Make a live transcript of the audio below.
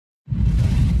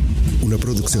Una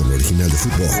producción original de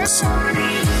Footbox.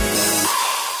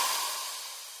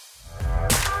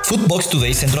 Footbox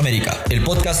Today Centroamérica, el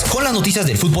podcast con las noticias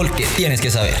del fútbol que tienes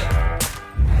que saber.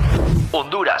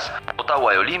 Honduras,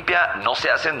 Motagua y Olimpia no se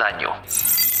hacen daño.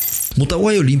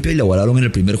 Motagua y Olimpia elaboraron en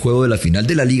el primer juego de la final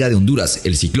de la Liga de Honduras.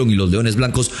 El Ciclón y los Leones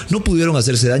Blancos no pudieron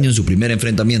hacerse daño en su primer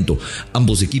enfrentamiento.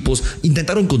 Ambos equipos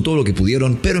intentaron con todo lo que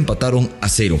pudieron, pero empataron a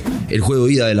 0. El juego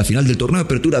de ida de la final del torneo de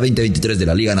apertura 2023 de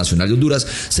la Liga Nacional de Honduras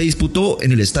se disputó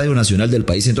en el Estadio Nacional del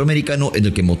país centroamericano, en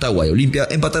el que Motagua y Olimpia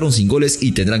empataron sin goles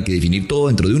y tendrán que definir todo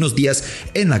dentro de unos días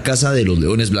en la casa de los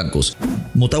Leones Blancos.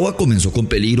 Motagua comenzó con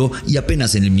peligro y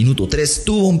apenas en el minuto 3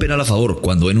 tuvo un penal a favor,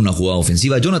 cuando en una jugada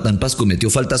ofensiva Jonathan Paz cometió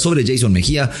falta sobre Jason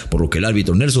Mejía, por lo que el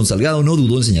árbitro Nelson Salgado no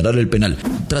dudó en señalar el penal.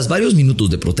 Tras varios minutos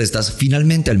de protestas,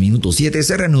 finalmente al minuto 7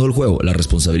 se reanudó el juego. La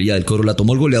responsabilidad del cobro la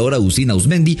tomó el goleador Agustín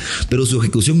Ausmendi, pero su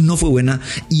ejecución no fue buena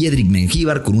y Edric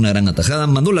Mengíbar, con una gran atajada,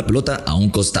 mandó la pelota a un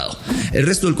costado. El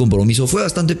resto del compromiso fue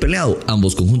bastante peleado.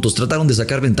 Ambos conjuntos trataron de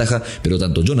sacar ventaja, pero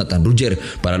tanto Jonathan Rugger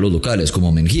para los locales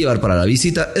como Mengíbar para la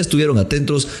visita estuvieron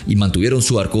atentos y mantuvieron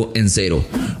su arco en 0.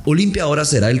 Olimpia ahora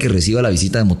será el que reciba la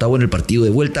visita de Motagua en el partido de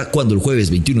vuelta, cuando el jueves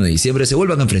 21 de diciembre se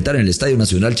vuelvan a enfrentar en el Estadio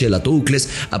Nacional Chelato Ucles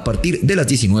a partir de las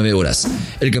 19 horas.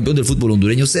 El campeón del fútbol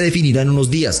hondureño se definirá en unos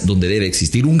días, donde debe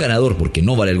existir un ganador porque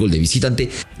no vale el gol de visitante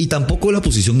y tampoco la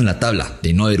posición en la tabla.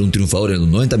 De no haber un triunfador en los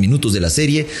 90 minutos de la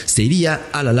serie, se iría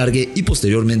a la largue y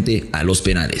posteriormente a los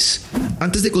penales.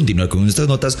 Antes de continuar con nuestras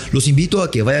notas, los invito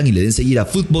a que vayan y le den seguir a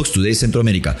Footbox Today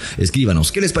Centroamérica.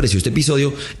 Escríbanos qué les pareció este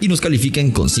episodio y nos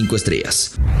califiquen con 5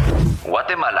 estrellas.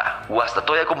 Guatemala,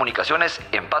 Guastatoya y Comunicaciones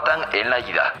empatan en la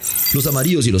ida. Los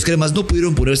amarillos y los cremas no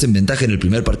pudieron ponerse en ventaja en el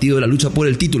primer partido de la lucha por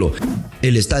el título.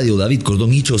 El estadio David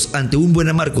Cordón Hichos, ante un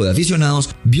buen marco de aficionados,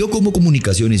 vio cómo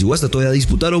Comunicaciones y Guastatoya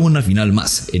disputaron una final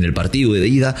más. En el partido de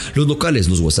ida, los locales,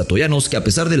 los guastatoyanos, que a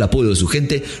pesar del apoyo de su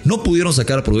gente, no pudieron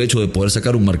sacar provecho de poder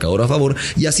sacar un marcador a favor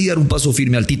y así dar un paso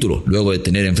firme al título, luego de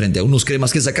tener enfrente a unos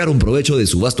cremas que sacaron provecho de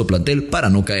su vasto plantel para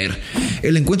no caer.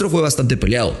 El encuentro fue bastante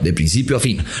peleado, de principio a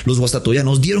fin. Los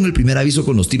guastatoyanos dieron el primer aviso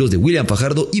con los tiros de William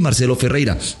Fajardo y Marcelo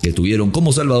Ferreira, que tuvieron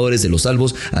como salvadores de los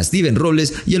salvos a Steven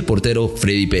Robles y el portero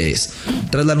Freddy Pérez.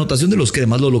 Tras la anotación de los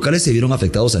cremas, los locales se vieron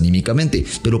afectados anímicamente,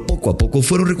 pero poco a poco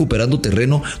fueron recuperando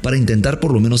terreno para intentar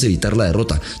por lo menos evitar la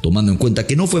derrota, tomando en cuenta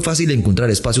que no fue fácil encontrar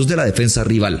espacios de la defensa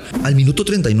rival. Al minuto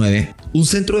 39, un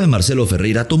centro de Marcelo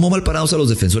Ferreira tomó mal parados a los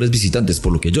defensores visitantes,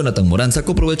 por lo que Jonathan Morán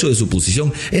sacó provecho de su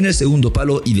posición en el segundo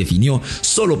palo y definió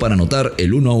solo para anotar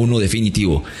el 1-1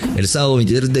 definitivo. El sábado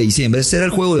 23 de diciembre será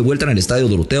el juego de vuelta en el estadio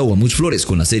Doroteo Guamuch Flores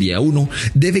con la Serie A1.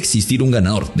 Debe existir un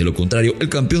ganador, de lo contrario el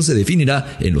campeón se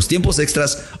definirá en los tiempos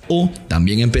extras o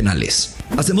también en penales.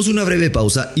 Hacemos una breve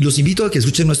pausa y los invito a que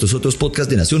escuchen nuestros otros podcasts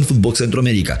de Nación Footbox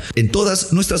Centroamérica en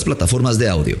todas nuestras plataformas de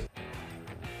audio.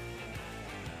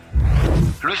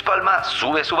 Luis Palma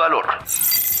sube su valor.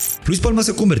 Luis Palma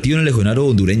se ha convertido en el legionario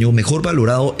hondureño mejor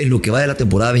valorado en lo que va de la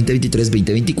temporada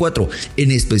 2023-2024,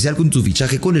 en especial con su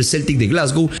fichaje con el Celtic de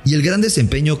Glasgow y el gran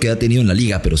desempeño que ha tenido en la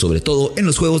liga, pero sobre todo en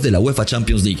los juegos de la UEFA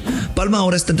Champions League. Palma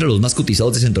ahora está entre los más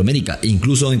cotizados de Centroamérica e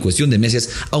incluso en cuestión de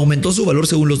meses aumentó su valor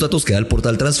según los datos que da el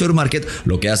portal Transfer Market,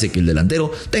 lo que hace que el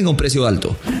delantero tenga un precio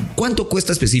alto. ¿Cuánto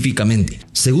cuesta específicamente?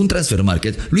 Según Transfer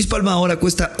Market, Luis Palma ahora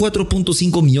cuesta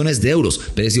 4.5 millones de euros,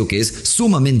 precio que es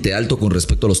sumamente alto con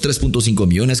respecto a los 3.5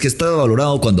 millones que estaba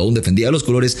valorado cuando aún defendía los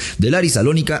colores del Aris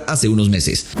Salónica hace unos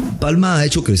meses. Palma ha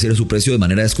hecho crecer su precio de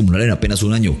manera descomunal en apenas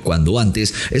un año, cuando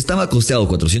antes estaba costeado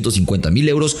 450.000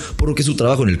 euros, por lo que su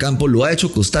trabajo en el campo lo ha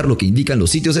hecho costar lo que indican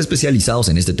los sitios especializados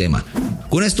en este tema.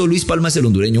 Con esto, Luis Palma es el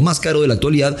hondureño más caro de la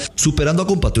actualidad, superando a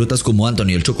compatriotas como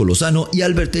Anthony El Choco Lozano y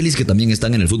Albert Ellis, que también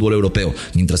están en el fútbol europeo,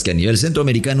 mientras que a nivel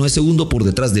centroamericano es segundo por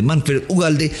detrás de Manfred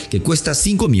Ugalde, que cuesta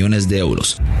 5 millones de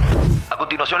euros. A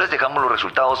continuación les dejamos los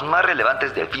resultados más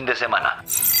relevantes del fin de semana.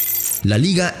 La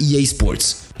Liga EA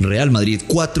Sports: Real Madrid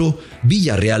 4,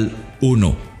 Villarreal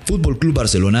 1. Fútbol Club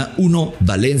Barcelona 1,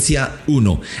 Valencia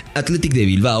 1, Athletic de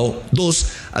Bilbao 2,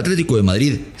 Atlético de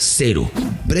Madrid 0.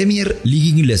 Premier League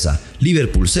Inglesa: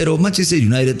 Liverpool 0, Manchester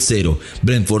United 0,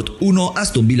 Brentford 1,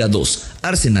 Aston Villa 2,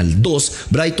 Arsenal 2,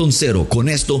 Brighton 0. Con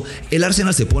esto, el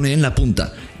Arsenal se pone en la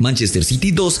punta. Manchester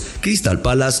City 2, Crystal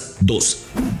Palace 2.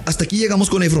 Hasta aquí llegamos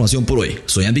con la información por hoy.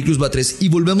 Soy Andy Cruz Batres y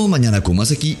volvemos mañana con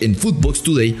más aquí en Footbox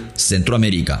Today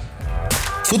Centroamérica.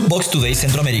 Footbox Today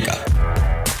Centroamérica.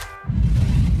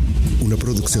 Una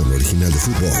producción original de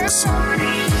Footbox.